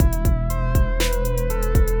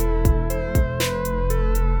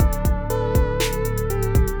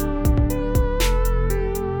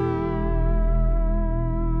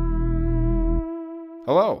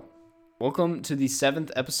Welcome to the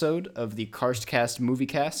 7th episode of the Karstcast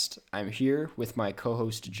Moviecast. I'm here with my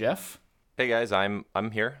co-host Jeff. Hey guys, I'm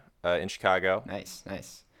here in Chicago. Nice.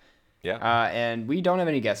 Yeah. And we don't have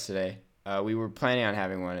any guests today. We were planning on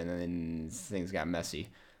having one, and then things got messy.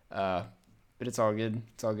 But it's all good.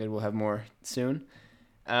 We'll have more soon.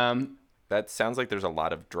 That sounds like there's a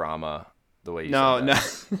lot of drama the way you No. said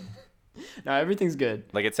that. No, everything's good.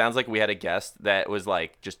 Like it sounds like we had a guest that was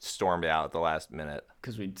like just stormed out at the last minute.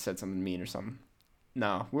 Because we said something mean or something.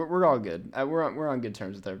 No, we're all good. We're on good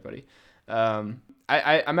terms with everybody. I'm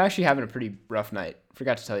actually having a pretty rough night.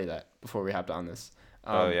 Forgot to tell you that before we hopped on this.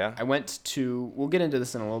 Oh yeah. We'll get into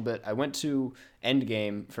this in a little bit. I went to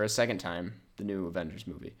Endgame for a second time, the new Avengers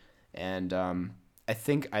movie, and I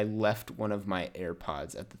think I left one of my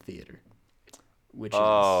AirPods at the theater, which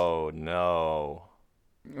Oh no.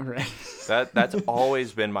 right. That's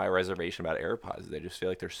always been my reservation about AirPods. They just feel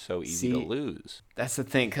like they're so easy to lose. That's the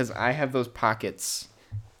thing, because I have those pockets,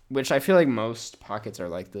 which I feel like most pockets are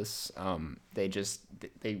like this.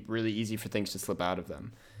 They really easy for things to slip out of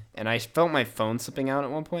them. And I felt my phone slipping out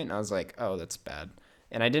at one point, and I was like, oh, that's bad.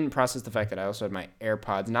 And I didn't process the fact that I also had my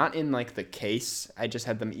AirPods, not in like the case. I just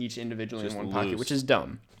had them each individually Just in one loose. pocket, which is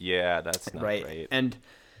dumb. Yeah, that's not right. And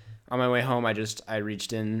on my way home, I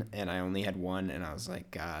reached in, and I only had one, and I was like,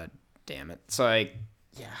 God damn it. So I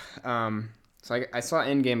saw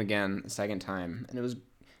Endgame again a second time, and it was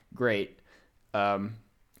great.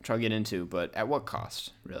 Which I'll get into, but at what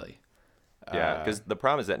cost, really? Yeah, because the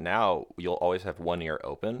problem is that now you'll always have one ear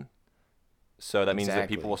open. So that means that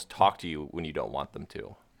Exactly. people will talk to you when you don't want them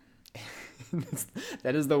to.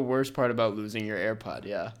 That is the worst part about losing your AirPod.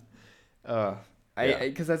 Yeah.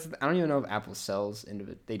 Because I don't even know if Apple sells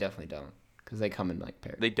individual. They definitely don't, because they come in like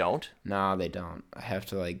pairs. They don't? No, they don't. I have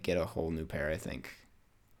to like get a whole new pair, I think.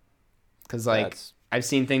 Because That's- I've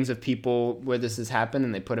seen things of people where this has happened,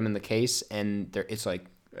 and they put them in the case, and it's like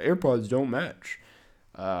AirPods don't match.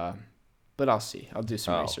 But I'll see. I'll do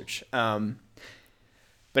some research.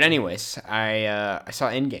 But anyways, I saw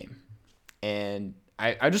Endgame, and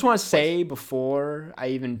I just want to say before I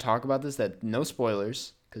even talk about this that no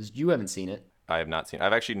spoilers, because you haven't seen it. I have not seen. I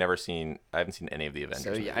haven't seen any of the Avengers.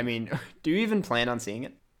 So movies. I mean, do you even plan on seeing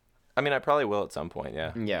it? I mean, I probably will at some point.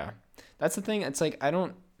 Yeah. Yeah, that's the thing. It's like I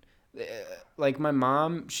don't like my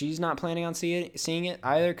mom. She's not planning on seeing it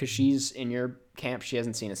either, because she's in your camp. She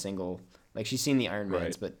hasn't seen a single. Like she's seen the Iron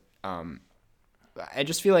Mans, but I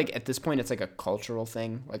just feel like at this point it's like a cultural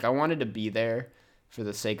thing. Like I wanted to be there for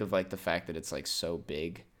the sake of like the fact that it's like so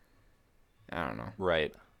big. I don't know,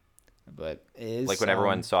 Right. but it is Like when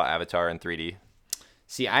everyone saw Avatar in 3D.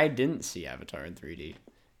 See, I didn't see Avatar in 3D,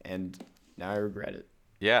 and now I regret it.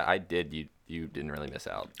 Yeah, I did. You didn't really miss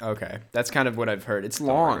out. Okay, that's kind of what I've heard. It's Don't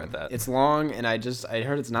long. regret that. It's long, and I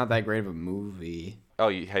heard it's not that great of a movie. Oh,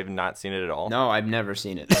 you have not seen it at all? No, I've never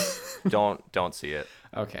seen it. Don't see it.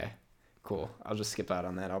 Okay, cool. I'll just skip out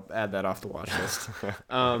on that. I'll add that off the watch list.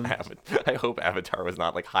 I hope Avatar was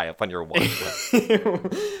not like high up on your watch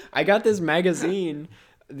list. I got this magazine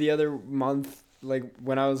the other month, like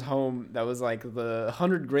when I was home, that was like the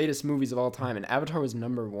 100 greatest movies of all time, and Avatar was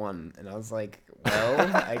number 1. And I was like,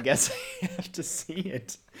 well, I guess I have to see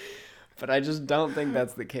it. But I just don't think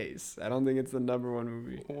that's the case. I don't think it's the number 1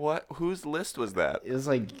 movie. What? Whose list was that? It was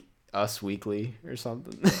like Us Weekly or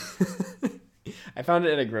something. I found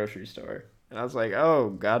it at a grocery store, and I was like,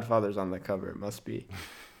 oh, Godfather's on the cover. It must be.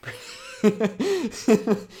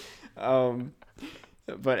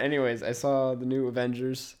 But anyways, I saw the new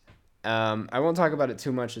Avengers. I won't talk about it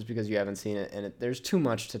too much just because you haven't seen it, and there's too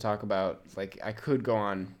much to talk about. Like, I could go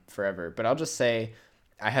on forever, but I'll just say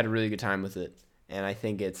I had a really good time with it, and I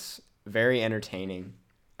think it's very entertaining.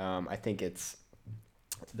 I think it's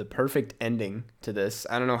the perfect ending to this.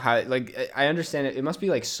 I don't know how, like, I understand it. It must be,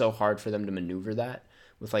 like, so hard for them to maneuver that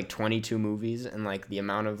with, like, 22 movies and, like, the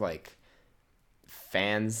amount of, like,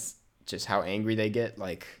 fans, just how angry they get.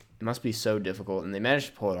 Like, it must be so difficult, and they managed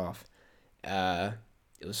to pull it off.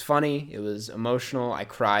 It was funny. It was emotional. I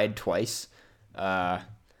cried twice.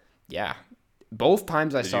 Yeah. Both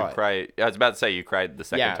times I Did saw you cry? I was about to say you cried the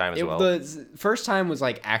second time as well. The first time was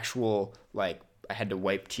like actual, like I had to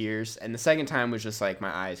wipe tears, and the second time was just like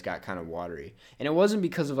my eyes got kind of watery, and it wasn't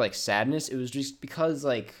because of like sadness. It was just because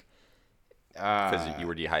like Because you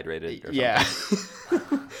were dehydrated or something. yeah,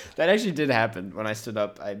 that actually did happen. When I stood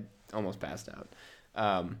up, I almost passed out.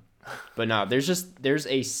 But no, there's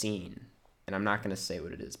a scene, and I'm not gonna say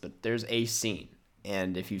what it is, but there's a scene,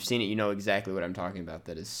 and if you've seen it, you know exactly what I'm talking about.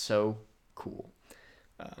 That is so cool,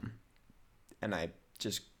 and I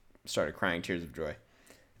just started crying tears of joy.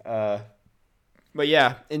 But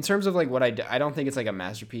yeah, in terms of like what I don't think it's like a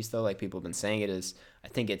masterpiece though, like people have been saying it is. I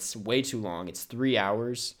think it's way too long. It's 3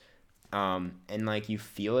 hours, and like you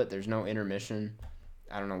feel it. There's no intermission.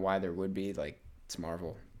 I don't know why there would be. Like it's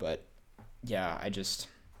Marvel, but yeah, I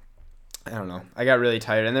don't know. I got really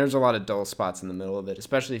tired, and there's a lot of dull spots in the middle of it,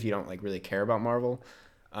 especially if you don't like really care about Marvel.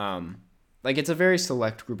 Like it's a very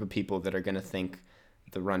select group of people that are gonna think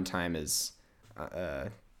the runtime is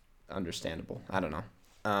understandable. I don't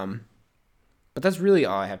know. But that's really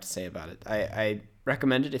all I have to say about it. I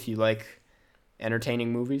recommend it if you like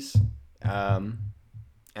entertaining movies. And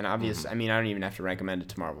obvious, I mean, I don't even have to recommend it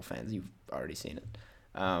to Marvel fans. You've already seen it.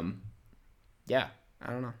 Yeah, I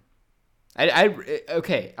don't know.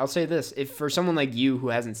 Okay, I'll say this. If for someone like you who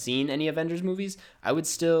hasn't seen any Avengers movies, I would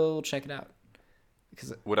still check it out.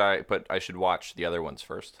 Because But I should watch the other ones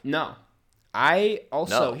first. No. I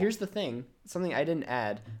also, No. here's the thing, something I didn't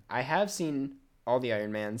add. I have seen all the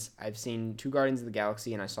Iron Mans. I've seen 2 Guardians of the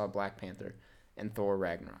Galaxy, and I saw Black Panther and Thor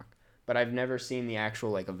Ragnarok. But I've never seen the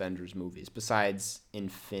actual like Avengers movies besides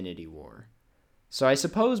Infinity War. So I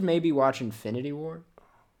suppose maybe watch Infinity War,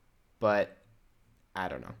 but I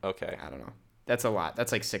don't know. Okay. I don't know. That's a lot.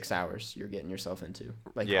 That's like 6 hours you're getting yourself into,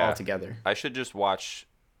 like Yeah. all together. I should just watch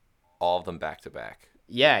all of them back to back.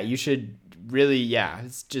 Yeah, you should really. Yeah,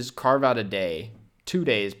 it's just carve out a day, 2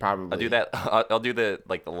 days probably. I'll do that. I'll do the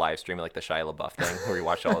live stream, like the Shia LaBeouf thing, where you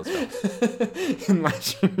watch all his films. And live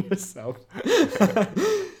stream yourself.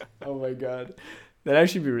 Oh my god, that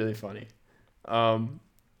actually be really funny.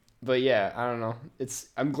 But yeah, I don't know.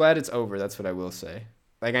 I'm glad it's over. That's what I will say.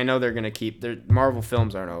 Like I know they're gonna keep their Marvel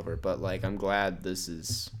films aren't over, but like I'm glad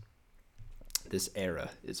this era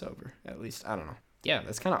is over. At least I don't know. Yeah,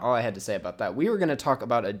 that's kind of all I had to say about that. We were gonna talk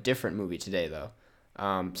about a different movie today though.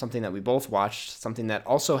 Something that we both watched. Something that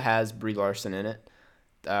also has Brie Larson in it.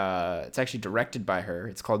 It's actually directed by her.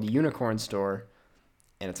 It's called The Unicorn Store,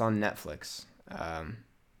 and it's on Netflix.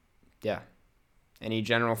 Yeah. Any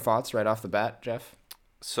general thoughts right off the bat, Jeff?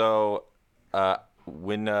 So,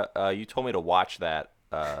 when you told me to watch that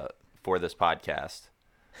for this podcast,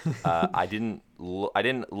 I didn't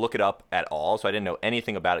look it up at all, so I didn't know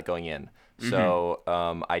anything about it going in. So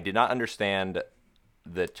I did not understand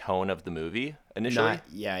the tone of the movie initially.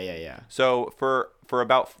 Yeah. So for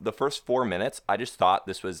about the first 4 minutes, I just thought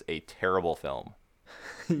this was a terrible film.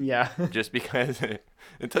 Yeah. Just because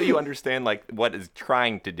until you understand like what it's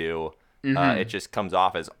trying to do, it just comes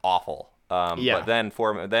off as awful. Yeah. But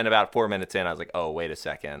then about 4 minutes in, I was like, oh, wait a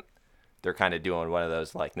second. They're kind of doing one of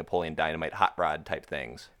those like Napoleon Dynamite hot rod type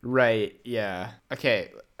things. Right. Yeah. Okay.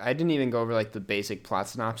 I didn't even go over like the basic plot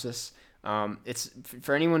synopsis. It's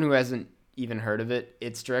for anyone who hasn't even heard of it.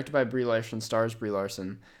 It's directed by Brie Larson, stars Brie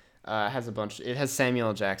Larson. It has Samuel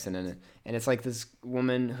L. Jackson in it, and it's like this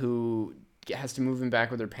woman who has to move in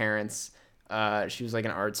back with her parents. She was like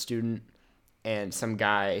an art student, and some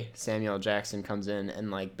guy, Samuel L. Jackson, comes in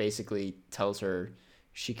and like basically tells her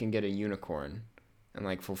she can get a unicorn and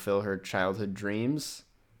like fulfill her childhood dreams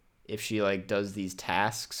if she like does these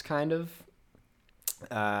tasks kind of.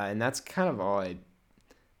 And that's kind of all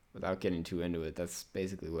without getting too into it, that's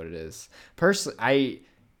basically what it is. Personally,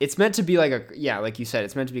 it's meant to be like like you said,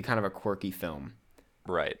 it's meant to be kind of a quirky film.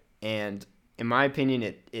 Right. And in my opinion,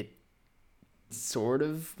 it sort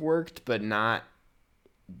of worked, but not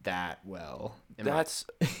that well.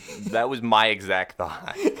 That was my exact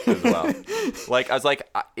thought as well. Like I was like,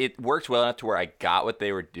 it worked well enough to where I got what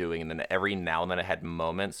they were doing, and then every now and then I had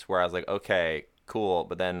moments where I was like, okay, cool,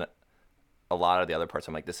 but then a lot of the other parts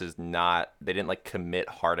I'm like, this is not. They didn't like commit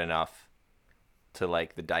hard enough to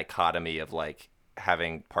like the dichotomy of like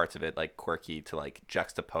having parts of it like quirky to like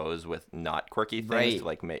juxtapose with not quirky things, right, to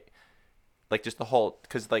like make like just the whole,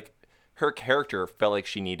 because like her character felt like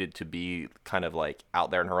she needed to be kind of like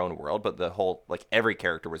out there in her own world, but the whole like every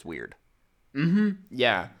character was weird.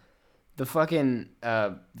 Yeah, the fucking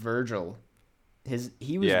Virgil,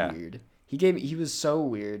 he was weird. He was so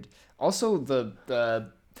weird. Also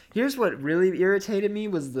the here's what really irritated me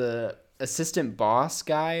was the assistant boss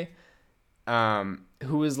guy,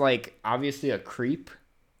 who was like obviously a creep,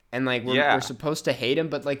 and like we're supposed to hate him,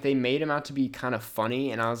 but like they made him out to be kind of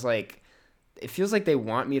funny, and I was like, it feels like they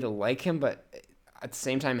want me to like him, but at the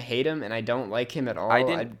same time hate him, and I don't like him at all. I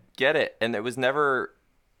didn't get it, and it was never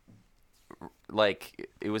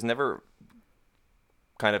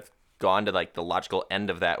kind of gone to like the logical end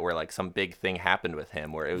of that where like some big thing happened with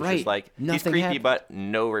him where it was just like he's creepy but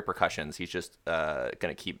no repercussions. He's just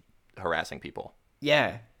gonna keep harassing people.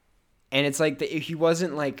 Yeah. And it's like he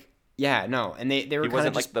wasn't like Yeah, no, and they were He kind of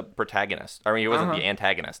wasn't just like the protagonist. I mean, he wasn't Uh-huh. the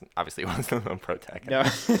antagonist. Obviously, he wasn't the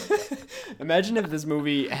protagonist. No. Imagine if this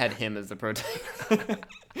movie had him as the protagonist.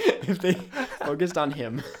 If they focused on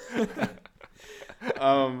him.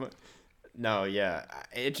 um no, yeah.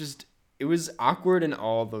 It was awkward in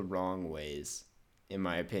all the wrong ways, in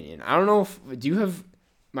my opinion. I don't know if do you have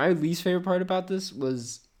my least favorite part about this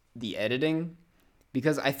was the editing,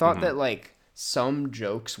 because I thought Mhm. that like some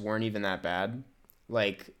jokes weren't even that bad,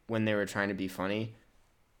 like when they were trying to be funny.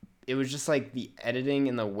 It was just like the editing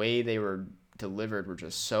and the way they were delivered were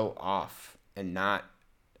just so off and not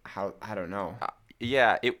how I don't know.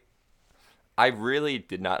 Yeah, it. I really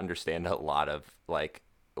did not understand a lot of like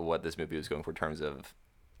what this movie was going for in terms of.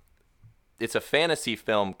 It's a fantasy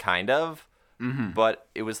film, kind of, Mm-hmm. but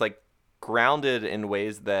it was like grounded in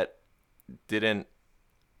ways that didn't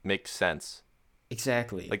make sense.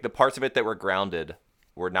 Exactly. Like the parts of it that were grounded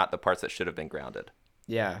were not the parts that should have been grounded.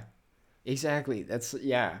 Yeah. Exactly. That's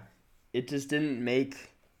yeah. It just didn't make.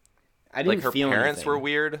 I Like didn't her feel parents were anything.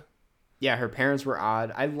 weird. Yeah, her parents were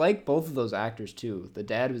odd. I like both of those actors too. The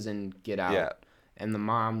dad was in Get Yeah, Out, and the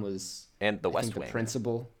mom was, and The I think, West the Wing.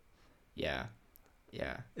 principal. Yeah,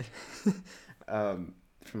 yeah.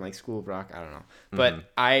 From like School of Rock. I don't know, but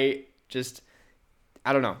Mhm.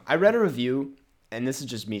 I don't know. I read a review, and this is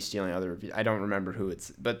just me stealing other reviews. I don't remember who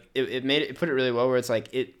it's, but it put it really well. Where it's like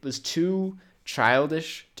it was too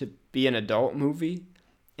childish to be an adult movie,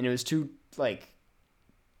 and it was too like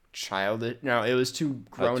childish. No, it was too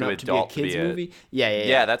grown Too up to be a adult to kids be a. movie. Yeah, yeah, Yeah,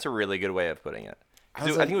 yeah. that's a really good way of putting it. I 'Cause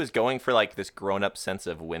was I think like, it was going for like this grown-up sense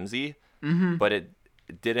of whimsy, but it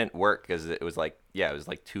didn't work because it was like, yeah, it was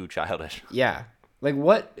like too childish. yeah, like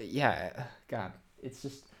what? Yeah, God, it's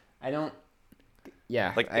just I don't.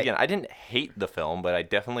 Yeah, Like again, I didn't hate the film, but I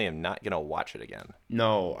definitely am not gonna watch it again.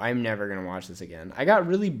 no, I'm never gonna watch this again. I got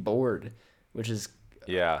really bored, which is,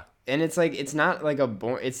 Yeah, and it's like it's not like a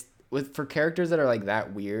it's with for characters that are like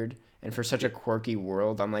that weird and for such a quirky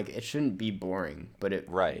world. I'm like it shouldn't be boring, but it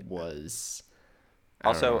right. was. I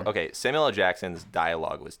don't Also, know. okay, Samuel L. Jackson's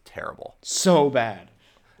dialogue was terrible. So bad.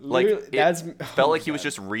 Like Literally, it that's felt oh like my he was God.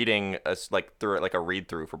 just reading us like through it, like a read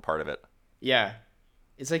through for part of it. Yeah.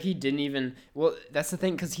 It's like he didn't even. Well, that's the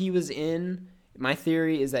thing, because he was in. My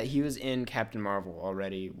theory is that he was in Captain Marvel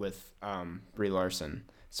already with Brie Larson.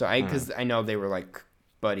 So because I know they were like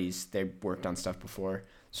buddies, they worked on stuff before.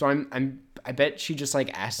 So I bet she just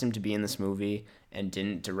like asked him to be in this movie and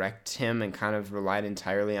didn't direct him and kind of relied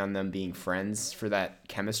entirely on them being friends for that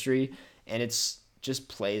chemistry. And it's just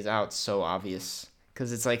plays out so obvious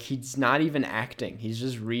because it's like he's not even acting; he's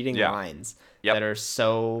just reading Yeah. lines Yep. that are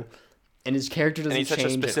so. And his character doesn't And he's such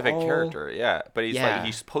change a specific at all. character, yeah. But he's Yeah. like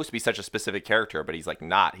he's supposed to be such a specific character, but he's like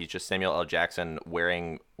not. He's just Samuel L. Jackson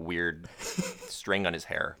wearing weird string on his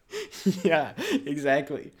hair Yeah,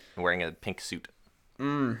 exactly. and wearing a pink suit.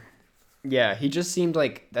 Yeah, he just seemed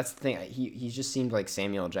like that's the thing. He just seemed like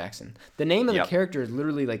Samuel Jackson. The name of the Yep. character is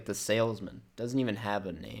literally like the salesman. Doesn't even have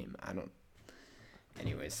a name. I don't.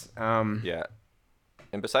 Anyways, Yeah.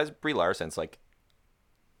 And besides Brie Larson, it's like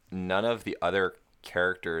none of the other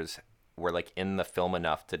characters were like in the film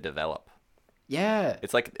enough to develop. yeah,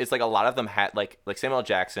 It's like a lot of them had like Samuel L.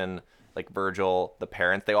 Jackson, like Virgil, the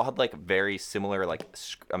parents. They all had like very similar like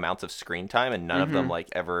amounts of screen time, and none of them like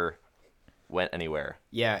ever went anywhere.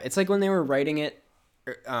 yeah. It's like when they were writing it,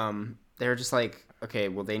 they were just like, okay,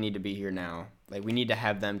 well, they need to be here now. Like, we need to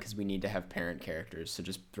have them because we need to have parent characters, so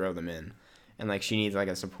just throw them in. And like, she needs like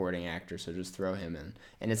a supporting actor, so just throw him in.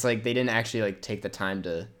 And it's like they didn't actually like take the time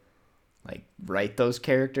to like write those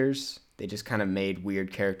characters. They just kind of made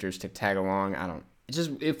weird characters to tag along. I don't.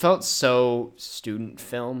 It felt so student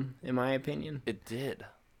film in my opinion. It did,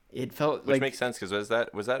 It felt which like makes sense because was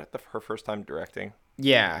that her first time directing?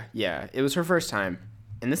 yeah, yeah. It was her first time,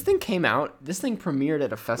 and this thing came out. This thing premiered at a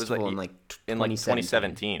It was festival in like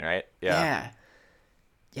 2017, right? Yeah,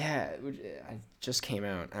 yeah. I just came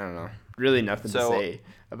out. I don't know. Really nothing to So- say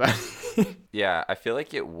about. Yeah, I feel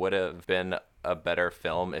like it would have been a better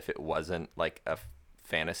film if it wasn't like a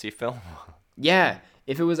fantasy film. Yeah,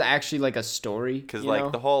 if it was actually like a story, Because you like know?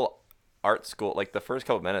 the whole art school, like the first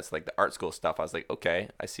couple minutes, like the art school stuff, I was like, okay,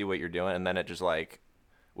 I see what you're doing, and then it just like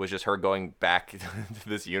was just her going back to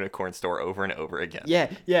this unicorn store over and over again.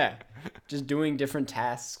 Yeah, yeah. Just doing different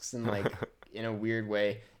tasks and like in a weird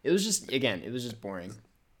way. It was just boring.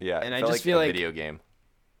 Yeah, And it I felt just like feel a like- video game.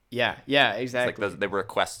 Yeah, yeah, It's exactly. like they were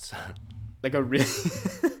quests. Like a really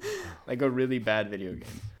like a really bad video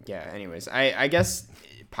game. Yeah, anyways. I guess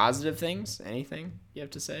positive things, anything you have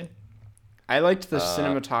to say? I liked the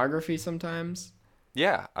cinematography sometimes.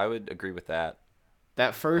 Yeah, I would agree with that.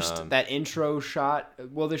 that intro shot.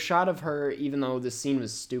 Well, the shot of her, even though the scene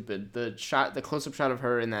was stupid, the close up shot of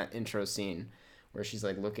her in that intro scene, where she's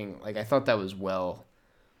like looking, like I thought that was well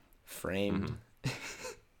framed.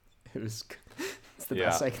 It was. It's the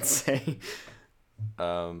best I can say.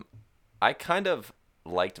 I kind of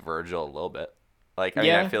liked Virgil a little bit. Like, I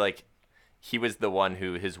mean, I feel like he was the one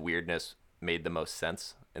who his weirdness made the most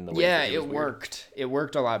sense in the way. Yeah, it worked. It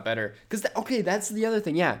worked a lot better. Because, that's the other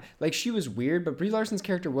thing. Yeah, like, she was weird, but Brie Larson's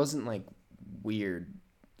character wasn't, like, weird.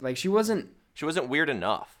 Like, she wasn't weird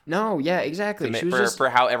enough. No, yeah, exactly. She was just... for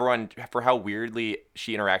how weirdly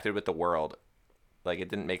she interacted with the world. Like, it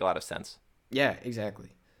didn't make a lot of sense. Yeah, exactly.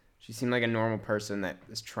 She seemed like a normal person that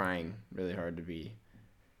is trying really hard to be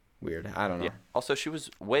weird. I don't know. Yeah. Also, she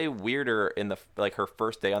was way weirder in her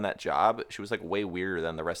first day on that job. She was like way weirder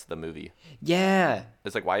than the rest of the movie. Yeah.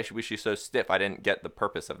 It's like, why was she so stiff? I didn't get the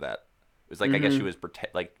purpose of that. It was like, I guess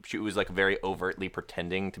she was like very overtly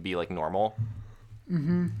pretending to be like normal.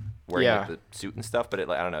 Wearing like the suit and stuff, but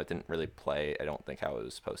I don't know, it didn't really play, I don't think, how it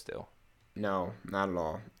was supposed to. No, not at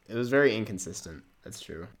all. It was very inconsistent. That's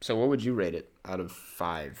true. So what would you rate it out of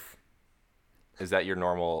 5? Is that your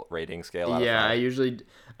normal rating scale? Yeah, I usually,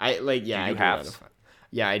 I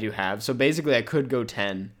do have. So basically, I could go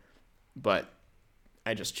 10, but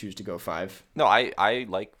I just choose to go 5. No, I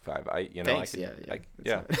like 5. Thanks.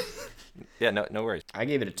 Yeah. No worries. I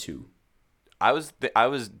gave it a 2.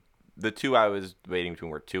 The 2 I was waiting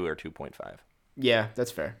between were 2 or 2.5. Yeah,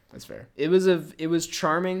 that's fair. It was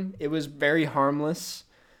charming. It was very harmless,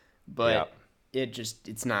 but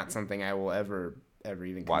it's not something I will ever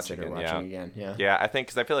even consider watching again. Yeah. Yeah, I think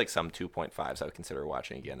because I feel like some 2.5s I would consider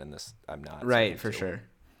watching again, and this I'm not. Right, for sure.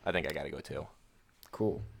 I think I got to go 2.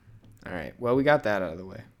 Cool. All right. Well, we got that out of the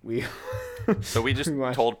way. So we just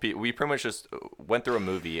told people. We pretty much just went through a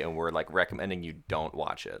movie and we're like recommending you don't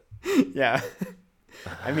watch it. Yeah.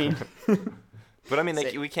 I mean. But I mean,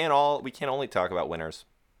 we can't only talk about winners.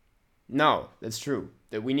 No, that's true.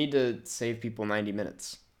 That we need to save people 90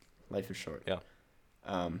 minutes. Life is short. Yeah.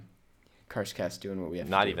 Carscast doing what we have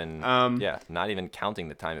not to do. Even not even counting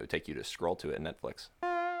the time it would take you to scroll to it in Netflix.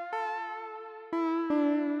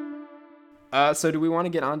 So do we want to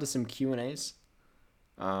get on to some Q&As?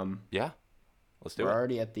 Yeah. Let's do it. We're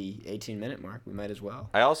already at the 18-minute mark. We might as well.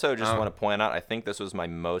 I also just want to point out, I think this was my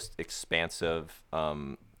most expansive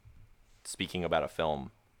speaking about a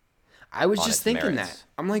film. I was just thinking that.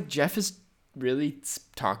 I'm like, Jeff is really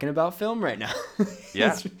talking about film right now.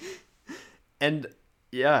 Yeah. And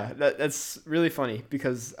yeah, that's really funny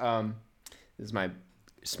because this is my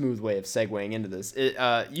smooth way of segueing into this.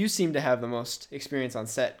 You seem to have the most experience on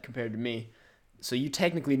set compared to me, so you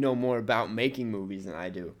technically know more about making movies than I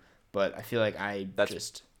do. But I feel like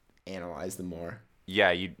just analyze them more.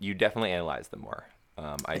 Yeah, you definitely analyze them more.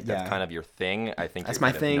 That's kind of your thing. I think that's you're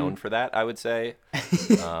my thing. Known for that, I would say.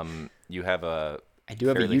 You have a I do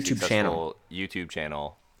have a YouTube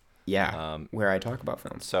channel. Yeah. Where I talk about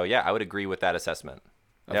films. So yeah, I would agree with that assessment.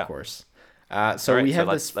 Of course. So we have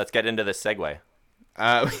this. Let's get into this segue.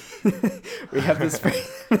 We have this.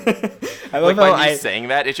 I love how by me saying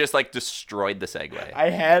that it just like destroyed the segue. I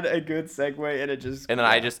had a good segue and it just. And then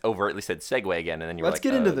I just overtly said segue again, and then you were like, let's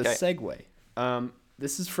get into the segue.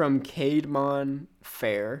 This is from Caedmon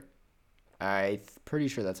Fair. I'm pretty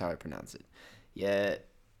sure that's how I pronounce it. Yeah.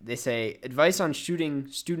 They say advice on shooting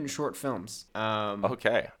student short films.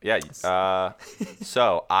 Okay. Yeah.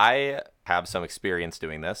 So I have some experience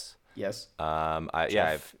doing this. Yes.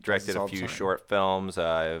 I've directed a few short films.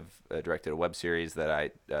 I've directed a web series that I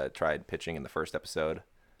tried pitching in the first episode.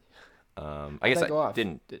 I guess I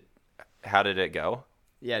didn't. How did it go?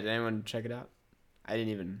 Yeah. Did anyone check it out? I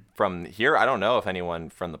didn't even. From here, I don't know if anyone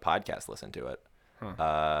from the podcast listened to it.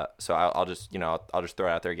 Huh. So I'll just throw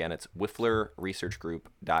it out there again. It's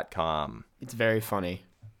whifflerresearchgroup.com. It's very funny.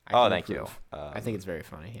 Thank you. I think it's very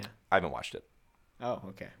funny. Yeah. I haven't watched it. Oh,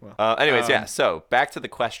 okay. Well. Anyways, yeah. So back to the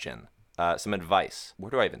question. Some advice.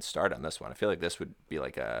 Where do I even start on this one? I feel like this would be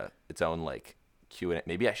like its own like Q&A.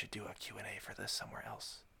 Maybe I should do a Q&A for this somewhere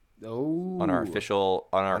else. Oh. On our official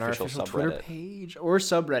subreddit Twitter page or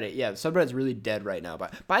subreddit. Yeah, the subreddit's really dead right now.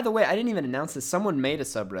 But by the way, I didn't even announce this. Someone made a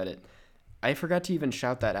subreddit. I forgot to even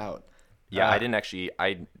shout that out. Yeah, I didn't actually.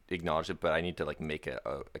 I acknowledged it, but I need to like make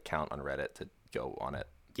a account on Reddit to go on it.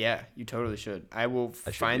 Yeah, you totally should. I will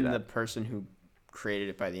find the person who created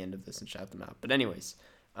it by the end of this and shout them out. But anyways,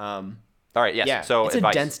 all right. Yes. Yeah, so it's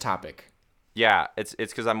advice. A dense topic. Yeah, it's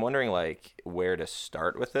because I'm wondering like where to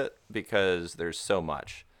start with it because there's so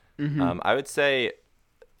much. Mm-hmm. I would say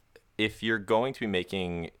if you're going to be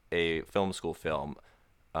making a film school film,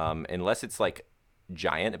 unless it's like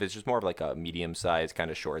giant, if it's just more of like a medium sized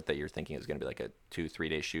kind of short that you're thinking is going to be like a 2-3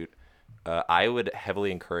 day shoot, I would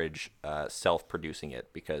heavily encourage self producing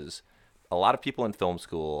it, because a lot of people in film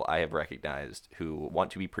school I have recognized who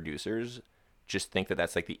want to be producers just think that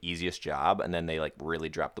that's like the easiest job, and then they like really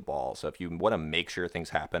drop the ball. So if you want to make sure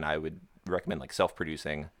things happen, I would recommend like self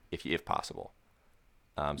producing if possible.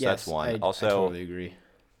 So that's one. I Also, totally agree.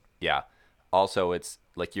 yeah. Also, it's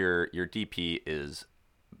like your DP is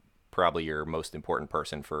probably your most important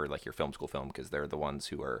person for like your film school film, because they're the ones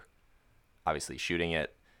who are obviously shooting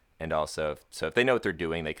it. And also, so if they know what they're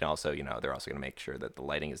doing, they can also, they're also going to make sure that the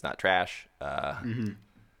lighting is not trash.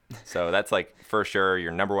 So that's like for sure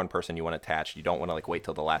your number one person you want attached. You don't want to like wait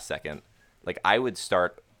till the last second. Like I would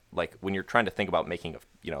start, like when you're trying to think about making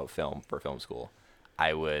a film for film school,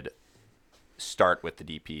 I would start with the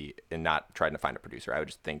DP and not trying to find a producer. I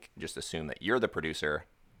would just assume that you're the producer.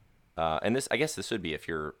 And I guess this would be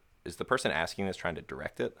is the person asking this trying to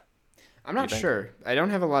direct it? I'm not sure. I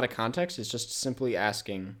don't have a lot of context. It's just simply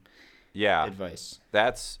asking advice.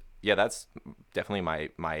 That's definitely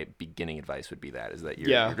my beginning advice would be is that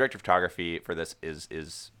your director of photography for this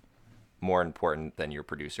is more important than your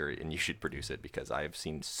producer, and you should produce it, because I've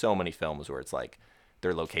seen so many films where it's like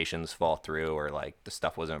their locations fall through, or like the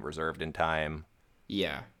stuff wasn't reserved in time.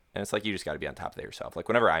 Yeah. And it's like you just got to be on top of that yourself. Like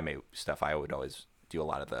whenever I make stuff, I would always do a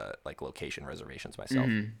lot of the like location reservations myself.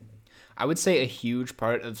 Mm-hmm. I would say a huge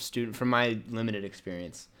part of from my limited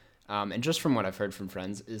experience, and just from what I've heard from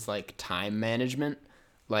friends, is like time management,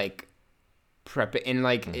 like prep, and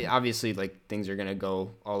like obviously like things are gonna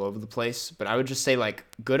go all over the place, but I would just say like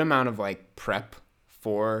good amount of like prep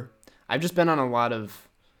for. I've just been on a lot of,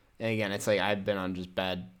 and again, it's like I've been on just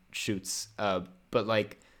bad shoots, but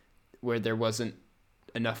like where there wasn't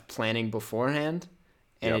enough planning beforehand,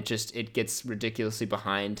 and it gets ridiculously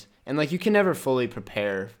behind. And like you can never fully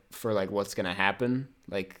prepare for like what's gonna happen.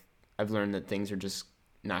 Like I've learned that things are just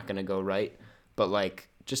not gonna go right, but like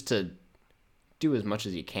just to do as much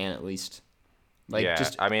as you can at least. Like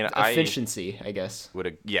efficiency, I guess.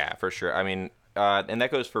 For sure. I mean, and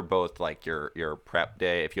that goes for both like your prep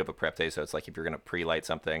day. If you have a prep day, so it's like if you're gonna pre-light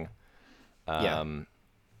something,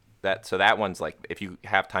 that one's like if you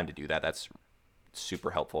have time to do that, that's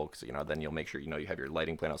super helpful, because then you'll make sure you have your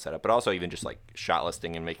lighting plan all set up, but also even just like shot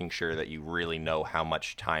listing and making sure that you really know how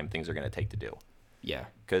much time things are going to take to do. Yeah,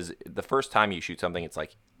 because the first time you shoot something, it's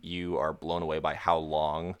like you are blown away by how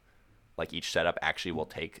long like each setup actually will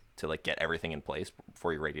take to like get everything in place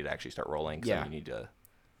before you're ready to actually start rolling. So you need to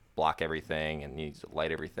block everything and you need to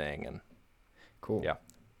light everything. And cool. Yeah,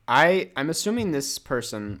 I'm assuming this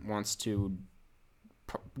person wants to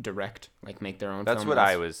direct, like make their own that's film. What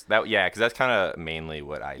I was because that's kind of mainly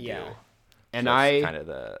what I do, and so that's kind of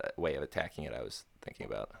the way of attacking it I was thinking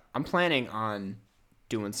about. I'm planning on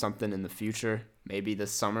doing something in the future, maybe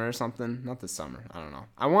this summer or something. Not this summer, I don't know.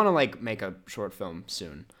 I want to like make a short film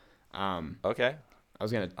soon. Okay, I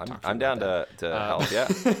was gonna I'm down to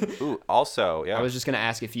help. Ooh, also I was just gonna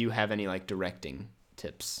ask if you have any like directing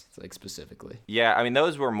tips, like specifically. Yeah, I mean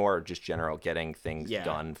those were more just general getting things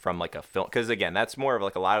done from like a film, because again that's more of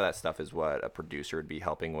like a lot of that stuff is what a producer would be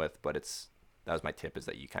helping with, but that was my tip, is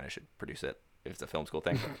that you kind of should produce it if it's a film school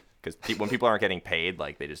thing, because when people aren't getting paid,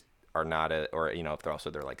 like they just are not or if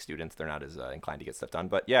they're like students, they're not as inclined to get stuff done.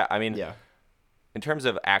 But yeah, I mean in terms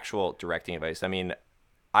of actual directing advice, I mean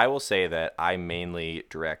I will say that I mainly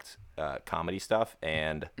direct comedy stuff,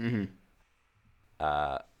 and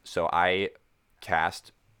so I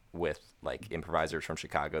cast with like improvisers from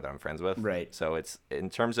Chicago that I'm friends with. Right. So it's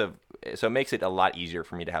so it makes it a lot easier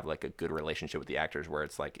for me to have like a good relationship with the actors, where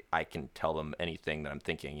it's like I can tell them anything that I'm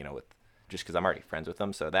thinking, just because I'm already friends with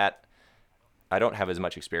them. So that I don't have as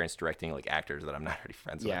much experience directing like actors that I'm not already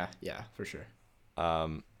friends with. Yeah, for sure.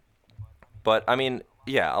 But I mean,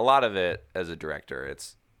 a lot of it as a director,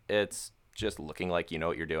 it's just looking like you know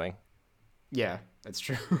what you're doing. Yeah, that's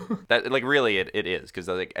true. That like really it is, because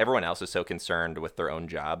like everyone else is so concerned with their own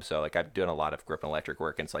job. So like I've done a lot of grip and electric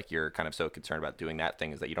work, and it's like you're kind of so concerned about doing that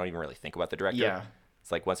thing is that you don't even really think about the director. Yeah.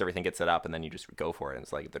 It's like once everything gets set up, and then you just go for it. And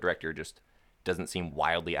it's like the director just doesn't seem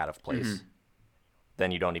wildly out of place.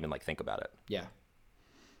 Then you don't even like think about it. Yeah.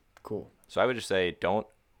 Cool. So I would just say don't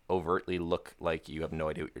overtly look like you have no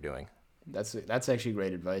idea what you're doing. That's actually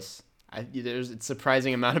great advice. There's a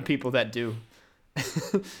surprising amount of people that do.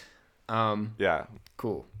 Yeah.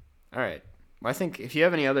 Cool. All right. Well, I think if you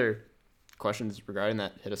have any other questions regarding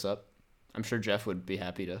that, hit us up. I'm sure Jeff would be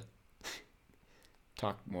happy to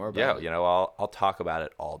talk more about it. Yeah, I'll talk about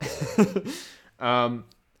it all day. All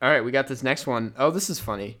right, we got this next one. Oh, this is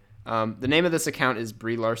funny. The name of this account is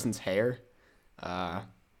Brie Larson's Hair.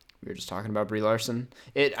 We were just talking about Brie Larson.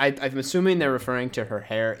 I'm assuming they're referring to her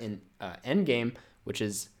hair in Endgame, which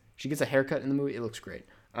is she gets a haircut in the movie. It looks great.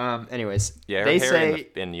 Anyways, Yeah, her they hair say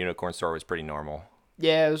in Unicorn Store was pretty normal.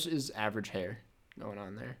 yeah, it was average hair going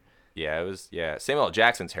on there. Yeah, it was. Yeah, Samuel L.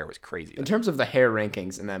 Jackson's hair was crazy. In terms of the hair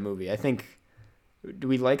rankings in that movie, I think. Do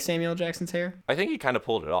we like Samuel L. Jackson's hair? I think he kind of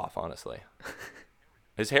pulled it off, honestly.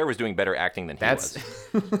 His hair was doing better acting than he was.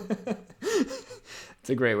 It's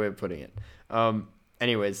a great way of putting it.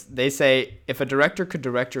 Anyways, they say, if a director could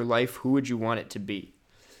direct your life, who would you want it to be?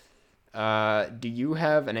 Do you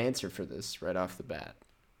have an answer for this right off the bat?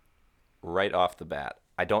 Right off the bat.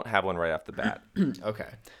 I don't have one right off the bat. Okay.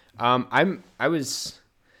 I was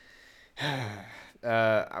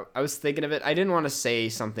thinking of it. I didn't want to say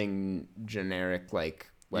something generic like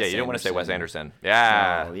Wes Yeah, you didn't want to say Anderson. Wes Anderson.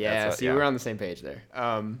 Yeah. Oh, yeah. That's what- See, we're on the same page there.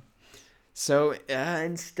 So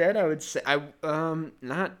instead, I would say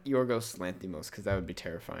not Yorgos Lanthimos because that would be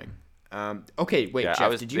terrifying. Okay, wait, Yeah,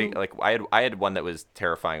 Jeff, did you? like I had one that was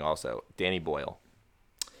terrifying also. Danny Boyle.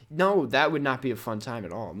 No, that would not be a fun time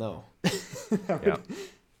at all. No. Yeah.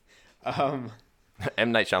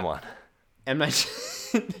 M. Night Shyamalan. M Night.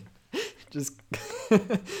 Just.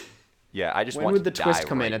 Yeah, I just When want would the to twist die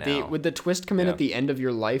come in right at now. would the twist come in Yeah. at the end of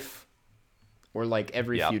your life, or like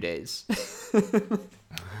every Yep. few days?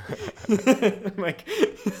 Like,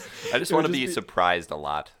 I just it want would to be surprised a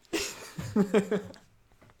lot.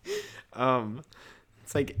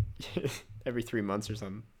 It's like every 3 months or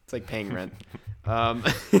something. It's like paying rent. But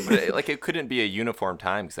like it couldn't be a uniform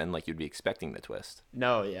time because then like you'd be expecting the twist.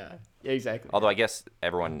 No, yeah, exactly. Although I guess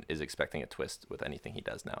everyone is expecting a twist with anything he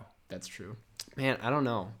does now. That's true. Man, I don't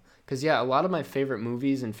know. Because, yeah, a lot of my favorite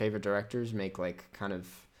movies and favorite directors make, like, kind of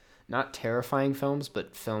not terrifying films,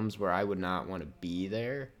 but films where I would not want to be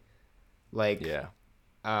there. Like, Yeah.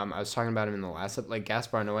 I was talking about him in the last episode. Like,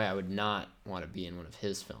 Gaspar Noé, I would not want to be in one of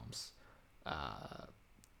his films. I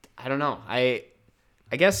don't know. I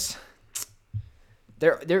guess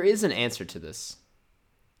there is an answer to this.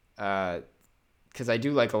 Because I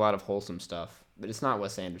do like a lot of wholesome stuff, but it's not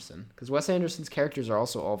Wes Anderson. Because Wes Anderson's characters are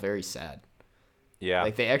also all very sad. Yeah.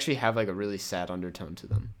 Like, they actually have, like, a really sad undertone to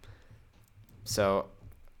them. So,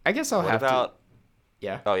 I guess I'll What have about? to...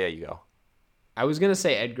 Yeah. Oh yeah, you go. I was going to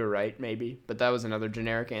say Edgar Wright, maybe, but that was another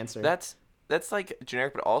generic answer. That's like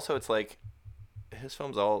generic, but also it's like his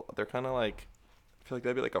films they're kind of like I feel like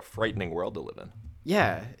that'd be like a frightening world to live in.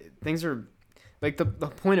 Yeah, things are... Like, the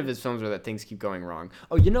point of his films are that things keep going wrong.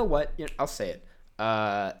 Oh, you know what? I'll say it.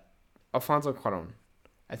 Alfonso Cuarón.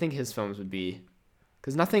 I think his films would be...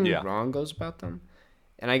 Because nothing wrong goes about them.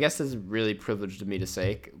 And I guess this is really privileged of me to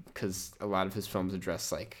say, because a lot of his films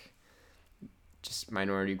address, like, just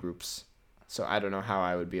minority groups. So I don't know how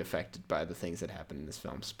I would be affected by the things that happen in his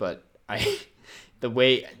films. But the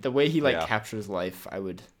way he, like, captures life, I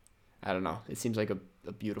don't know. It seems like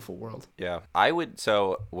a beautiful world. Yeah,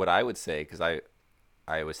 So what I would say, because I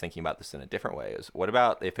was thinking about this in a different way, is what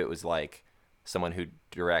about if it was like someone who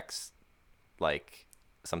directs like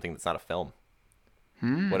something that's not a film?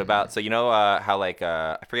 What about, so you know how like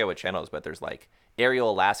I forget what channel it is, but there's like Aerial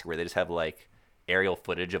Alaska where they just have like aerial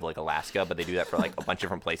footage of like Alaska, but they do that for like a bunch of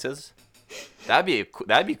different places. That'd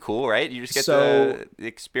be cool, right? You just get to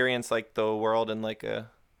experience like the world in like a.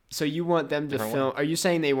 So you want them to film? Way? Are you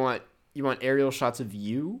saying you want aerial shots of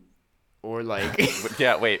you, or like?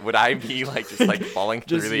 Yeah. Wait. Would I be like just like falling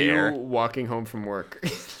through the air? Walking home from work.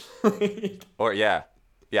 Or yeah.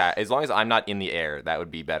 As long as I'm not in the air, that would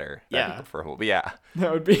be better. That'd be preferable. But yeah.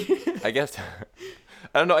 That would be. I guess.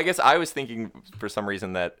 I don't know. I guess I was thinking for some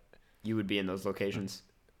reason that you would be in those locations.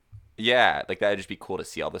 Yeah, like that'd just be cool to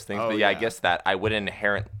see all those things. Oh, but yeah, I guess that I wouldn't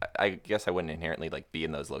inherently like be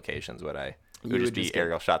in those locations, would I? It would just be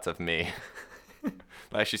aerial shots of me.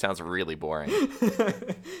 That actually sounds really boring.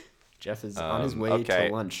 Jeff is on his way to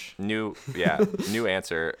lunch. New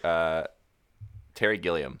answer. Terry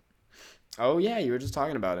Gilliam. Oh yeah, you were just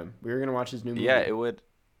talking about him. We were gonna watch his new movie. Yeah, it would.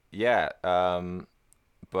 Yeah,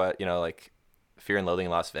 but you know, like Fear and Loathing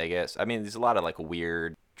in Las Vegas. I mean, there's a lot of like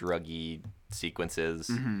weird, druggy sequences.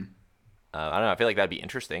 Mm-hmm. I don't know. I feel like that'd be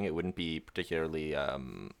interesting. It wouldn't be particularly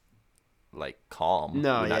like calm.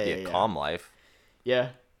 No, it would not be a calm life. Yeah,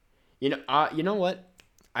 you know what?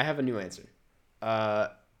 I have a new answer. I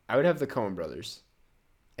would have the Coen Brothers.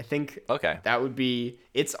 I think that would be.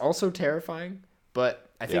 It's also terrifying, but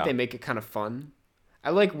I think they make it kind of fun.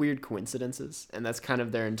 I like weird coincidences, and that's kind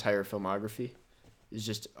of their entire filmography. Is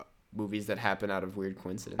just movies that happen out of weird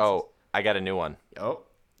coincidences. Oh, I got a new one. Oh,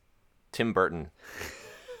 Tim Burton.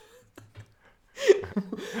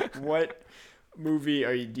 What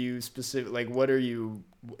movie do you specific like?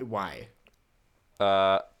 Why?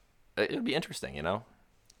 It would be interesting, you know.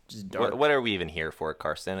 Just dark. What are we even here for,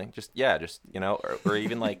 Carson? Just or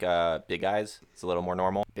even like Big Eyes. It's a little more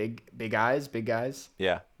normal. Big eyes, big guys.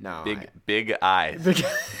 Yeah. No. Big Eyes.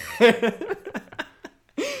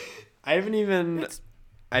 I haven't even.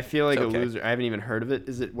 I feel like a okay. loser. I haven't even heard of it.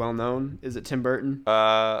 Is it well known? Is it Tim Burton?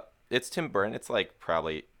 It's Tim Burton. It's like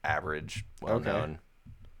probably average, well known.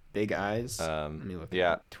 Big Eyes. Let me look.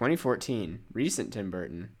 Yeah. 2014, recent Tim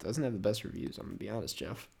Burton doesn't have the best reviews. I'm gonna be honest,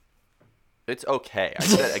 Jeff. It's okay. I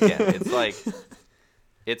said again. It's like,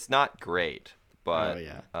 it's not great, but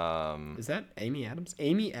is that Amy Adams?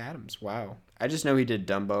 Amy Adams. Wow. I just know he did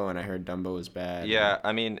Dumbo, and I heard Dumbo was bad. Yeah,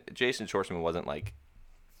 I mean, Jason Schwartzman wasn't like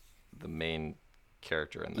the main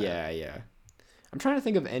character in that. Yeah. I'm trying to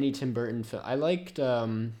think of any Tim Burton film. I liked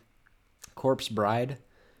Corpse Bride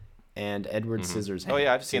and Edward Scissorhands. Oh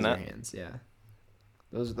yeah, I've seen that. Yeah,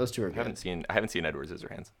 those two are good. I haven't seen Edward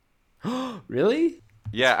Scissorhands. Really?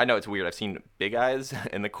 Yeah, I know it's weird. I've seen Big Eyes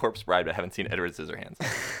and The Corpse Bride, but I haven't seen Edward Scissorhands.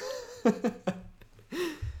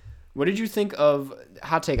 What did you think of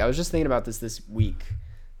hot take? I was just thinking about this week.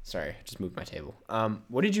 Sorry, I just moved my table.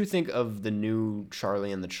 What did you think of the new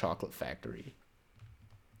Charlie and the Chocolate Factory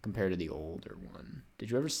compared to the older one? Did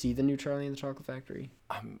you ever see the new Charlie and the Chocolate Factory?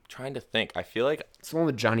 I'm trying to think. I feel like it's the one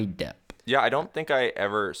with Johnny Depp. Yeah, I don't think I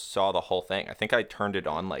ever saw the whole thing. I think I turned it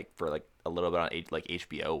on for a little bit on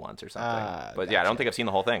HBO once or something. But gotcha. Yeah, I don't think I've seen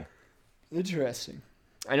the whole thing. Interesting.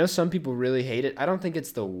 I know some people really hate it. I don't think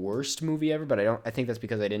it's the worst movie ever, but I think that's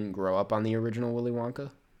because I didn't grow up on the original Willy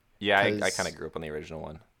Wonka. Yeah, I kind of grew up on the original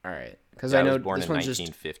one. All right, because I know I was born this in one's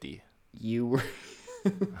 1950. Just, you were.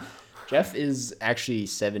 Jeff is actually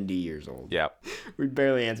 70 years old. Yeah. We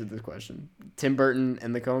barely answered this question. Tim Burton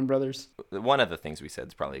and the Coen brothers? One of the things we said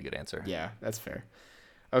is probably a good answer. Yeah, that's fair.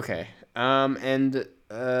 Okay. Never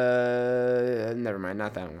mind,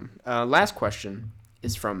 not that one. Last question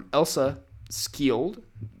is from Elsa Skjold.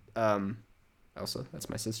 Elsa, that's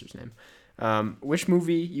my sister's name. Which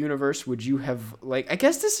movie universe would you have, I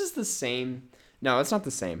guess this is the same. No, it's not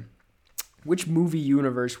the same. Which movie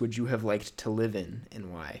universe would you have liked to live in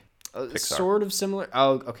and why? Sort of similar.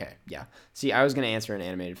 Oh, okay. Yeah. See, I was going to answer an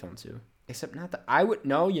animated film too. Except not that I would.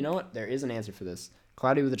 No, you know what? There is an answer for this.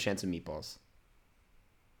 Cloudy with a Chance of Meatballs.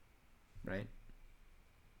 Right?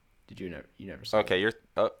 Did you never? You never saw it? Okay,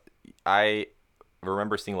 I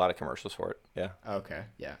remember seeing a lot of commercials for it. Yeah. Okay.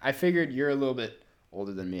 Yeah. I figured you're a little bit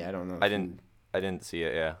older than me. I don't know. I didn't see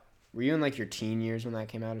it. Yeah. Were you in your teen years when that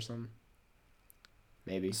came out or something?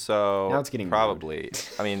 Maybe. So now it's getting probably. Rude.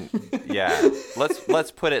 I mean, yeah. Let's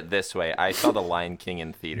put it this way. I saw The Lion King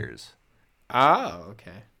in theaters. Oh,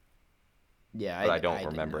 okay. Yeah, but I don't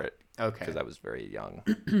remember it. Okay. Because I was very young.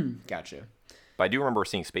 Gotcha. But I do remember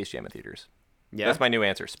seeing Space Jam in theaters. Yeah. That's my new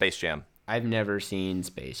answer. Space Jam. I've never seen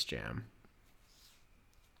Space Jam.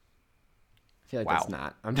 I feel like wow. That's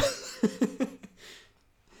not.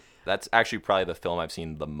 That's actually probably the film I've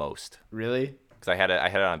seen the most. Really? Because I had it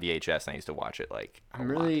on VHS and I used to watch it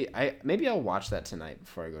maybe I'll watch that tonight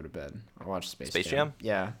before I go to bed. I'll watch Space Jam.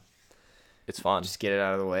 Yeah. It's fun. Just get it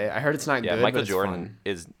out of the way. I heard it's not good. Michael but Jordan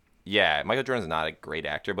is. Yeah, Michael Jordan's not a great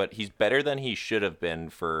actor, but he's better than he should have been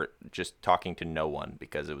for just talking to no one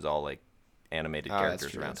because it was all animated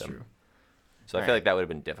characters around him. True. So I feel like that would have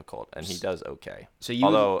been difficult, and he does okay. So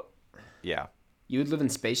yeah. You would live in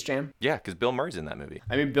Space Jam? Yeah, because Bill Murray's in that movie.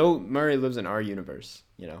 I mean, Bill Murray lives in our universe,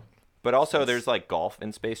 But also, there's golf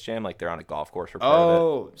in Space Jam. They're on a golf course for part of it.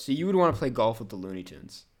 Oh, so you would want to play golf with the Looney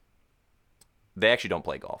Tunes? They actually don't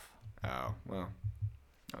play golf. Oh, well,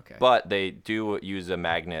 okay. But they do use a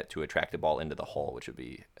magnet to attract the ball into the hole, which would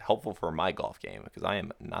be helpful for my golf game because I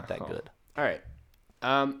am not that good. All right.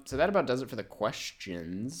 So that about does it for the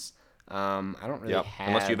questions. I don't really have...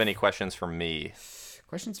 Unless you have any questions for me.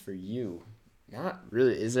 Questions for you. Not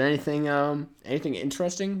really. Is there anything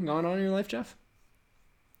interesting going on in your life, Jeff?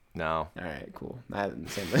 No. All right, cool. I have the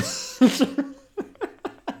same list.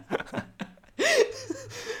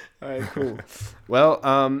 All right, cool. Well,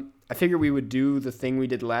 I figure we would do the thing we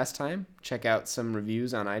did last time. Check out some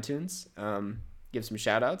reviews on iTunes. Give some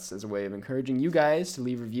shout outs as a way of encouraging you guys to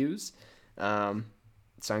leave reviews. Sound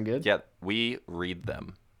good? Yeah, we read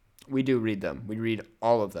them. We do read them. We read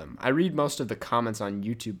all of them. I read most of the comments on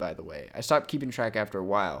YouTube, by the way. I stopped keeping track after a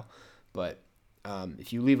while, but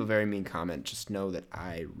if you leave a very mean comment, just know that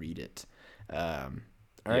I read it. All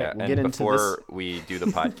right, we'll get into this. Before we do the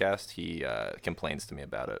podcast, he complains to me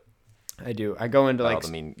about it. I do. I go into all the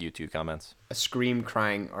mean YouTube comments. A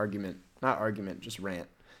scream-crying argument. Not argument, just rant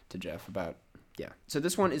to Jeff about, yeah. So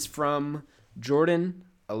this one is from Jordan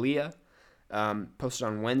Aaliyah, posted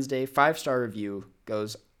on Wednesday. 5-star review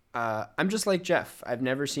goes, I'm just like Jeff. I've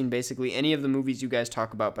never seen basically any of the movies you guys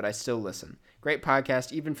talk about, but I still listen. Great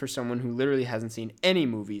podcast, even for someone who literally hasn't seen any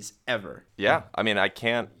movies ever. Yeah, I mean, I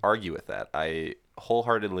can't argue with that. I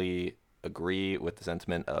wholeheartedly agree with the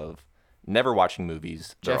sentiment of never watching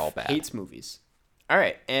movies. They're Jeff all bad. hates movies. All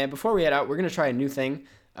right, and before we head out, we're going to try a new thing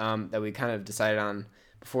that we kind of decided on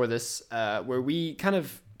before this, where we kind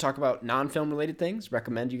of talk about non-film related things,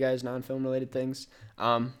 recommend you guys non-film related things.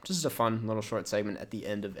 Just a fun little short segment at the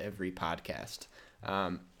end of every podcast.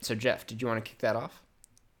 So Jeff, did you want to kick that off?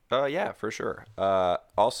 Yeah, for sure.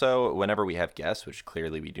 Also, whenever we have guests, which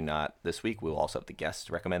clearly we do not this week, we'll also have the guests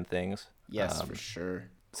recommend things. Yes, for sure.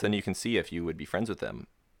 So then you can see if you would be friends with them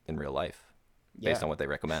in real life based on what they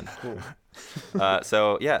recommend. Cool.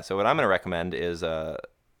 So what I'm going to recommend is a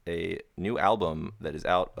new album that is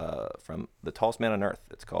out from the tallest man on earth.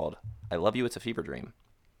 It's called I Love You, It's a Fever Dream.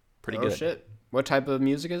 Pretty good. Oh, shit. What type of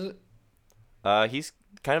music is it? He's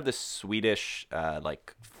kind of the Swedish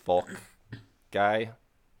like folk guy.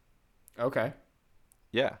 Okay.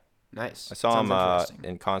 Yeah. Nice. I saw Sounds him interesting.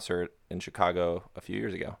 in concert in Chicago a few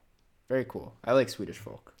years ago. Very cool. I like Swedish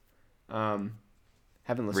folk.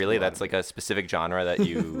 Haven't listened Really? to a lot That's of like a specific genre that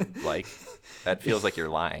you like? That feels like you're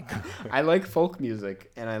lying. it. I like folk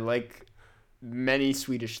music, and I like many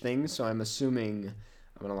Swedish things, so I'm assuming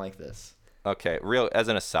I'm going to like this. Okay. As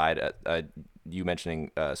an aside, you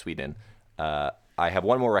mentioning Sweden, I have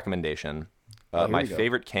one more recommendation. Here My we go.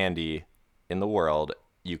 favorite candy in the world,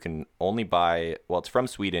 you can only buy, well, it's from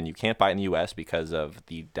Sweden. You can't buy it in the U.S. because of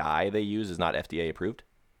the dye they use is not FDA approved.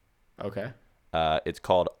 Okay. It's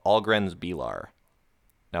called Ahlgrens Bilar.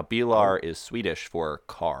 Now, Bilar is Swedish for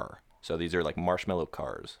car. So these are like marshmallow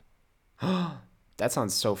cars. That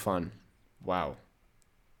sounds so fun. Wow.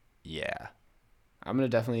 Yeah. I'm going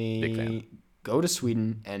to Big fan. definitely go to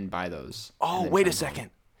Sweden and buy those. Oh, and then wait try a them. second.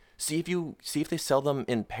 See if they sell them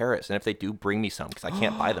in Paris, and if they do, bring me some because I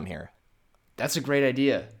can't buy them here. That's a great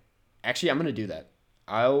idea. Actually, I'm going to do that.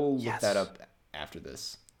 I'll look Yes. that up after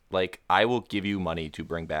this. Like, I will give you money to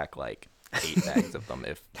bring back like 8 bags of them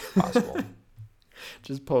if possible.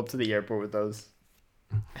 Just pull up to the airport with those.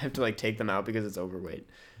 I have to like take them out because it's overweight.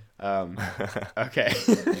 Okay.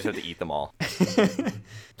 You just have to eat them all.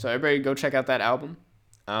 So everybody go check out that album.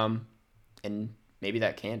 And maybe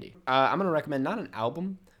that candy. I'm going to recommend not an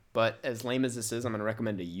album, but as lame as this is, I'm going to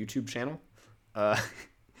recommend a YouTube channel.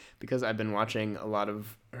 Because I've been watching a lot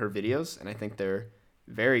of her videos, and I think they're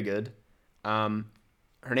very good.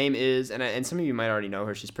 Her name is, and some of you might already know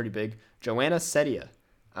her, she's pretty big, Joanna Sedia.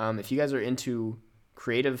 If you guys are into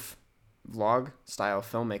creative vlog style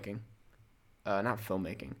filmmaking, not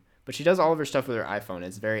filmmaking, but she does all of her stuff with her iPhone.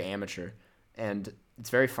 It's very amateur, and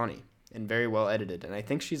it's very funny and very well edited. And I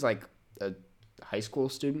think she's like a high school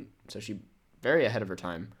student, so she's very ahead of her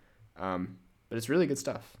time. But it's really good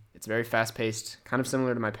stuff. It's very fast paced, kind of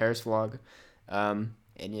similar to my Paris vlog. And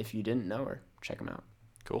if you didn't know her, check them out.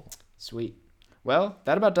 Cool. Sweet. Well,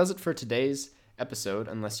 that about does it for today's episode,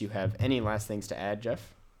 unless you have any last things to add,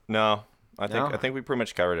 Jeff. No, I No? think we pretty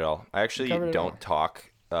much covered it all. I actually covered it all. don't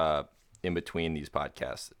talk in between these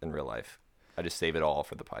podcasts in real life. I just save it all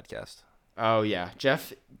for the podcast. Oh, yeah.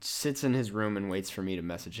 Jeff sits in his room and waits for me to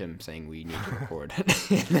message him saying we need to record.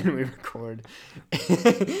 And then we record.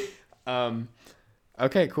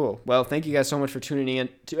 Okay, cool. Well, thank you guys so much for tuning in.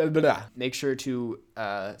 Make sure to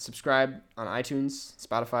subscribe on iTunes,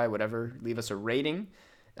 Spotify, whatever. Leave us a rating.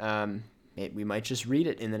 We might just read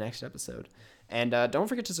it in the next episode. And don't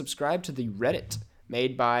forget to subscribe to the Reddit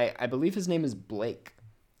made by, I believe his name is Blake.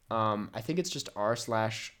 I think it's just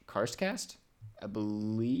r/Karstcast. I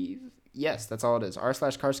believe. Yes, that's all it is.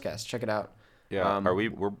 r/Karstcast. Check it out. Yeah.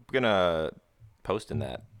 We're gonna post in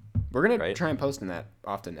that. We're going Right. to try and post in that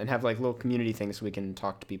often and have like little community things so we can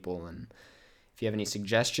talk to people. And if you have any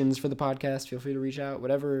suggestions for the podcast, feel free to reach out.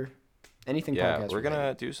 Whatever, anything Yeah, podcast we're gonna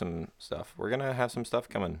related. do some stuff. We're gonna have some stuff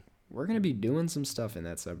coming. We're going to be doing some stuff in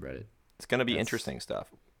that subreddit. It's gonna be That's- interesting stuff.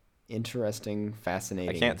 Interesting,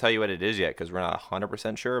 fascinating. I can't tell you what it is yet because we're not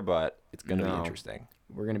 100% sure, but it's gonna be No. interesting.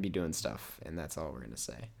 We're going to be doing stuff, and that's all we're going to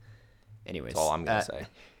say. Anyways. That's all I'm gonna say.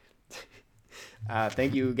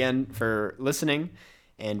 Thank you again for listening,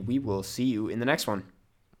 and we will see you in the next one.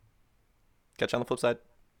 Catch you on the flip side.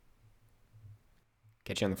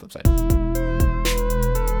 Catch you on the flip side.